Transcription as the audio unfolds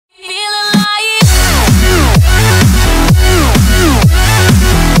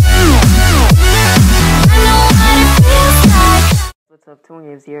up,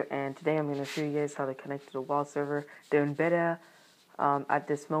 timorgamez here, and today I'm going to show you guys how to connect to the Walls server. They're in beta at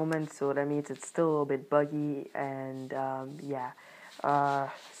this moment, so that means it's still a little bit buggy, and yeah.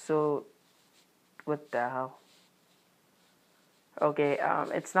 So, what the hell? Okay,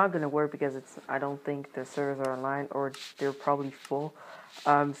 it's not going to work because I don't think the servers are online, or they're probably full.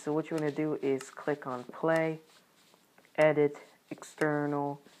 So what you want to do is click on play, edit,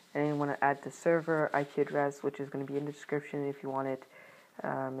 external, and then you want to add the server IP address, which is going to be in the description if you want it.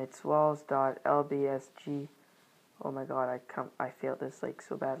 It's walls.lbsg. Oh my god, I failed this like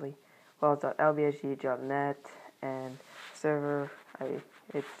so badly. walls.lbsg.net, and server,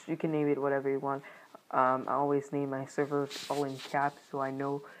 you can name it whatever you want. I always name my server all in caps so I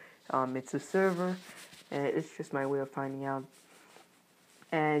know it's a server, and it's just my way of finding out.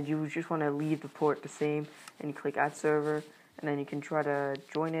 And you just want to leave the port the same, and you click add server, and then you can try to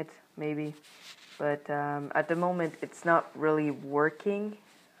join it maybe, but at the moment it's not really working,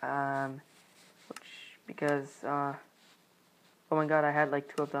 because oh my god, I had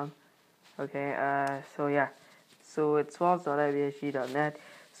like 2 of them. Okay, so yeah, so it's walls.lbsg.net,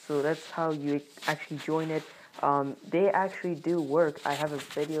 so that's how you actually join it. They actually do work. I have a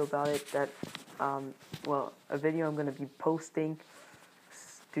video about it that well, a video I'm going to be posting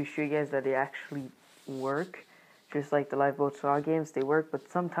to show you guys that they actually work. Just like the live boat saw games, they work,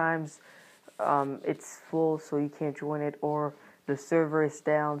 but sometimes it's full, so you can't join it, or the server is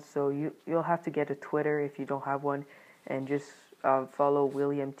down, so you'll have to get a Twitter if you don't have one, and just follow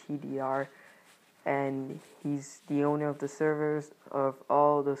William TDR, and he's the owner of the servers, of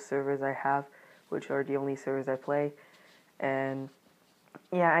all the servers I have, which are the only servers I play. And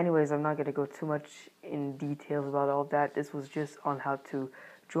yeah, anyways, I'm not going to go too much in details about all that. This was just on how to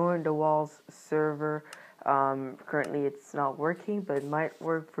join the Walls server. Currently it's not working, but it might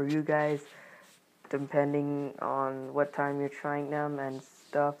work for you guys depending on what time you're trying them and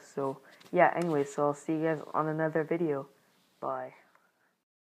stuff. So yeah, anyways, so I'll see you guys on another video. Bye.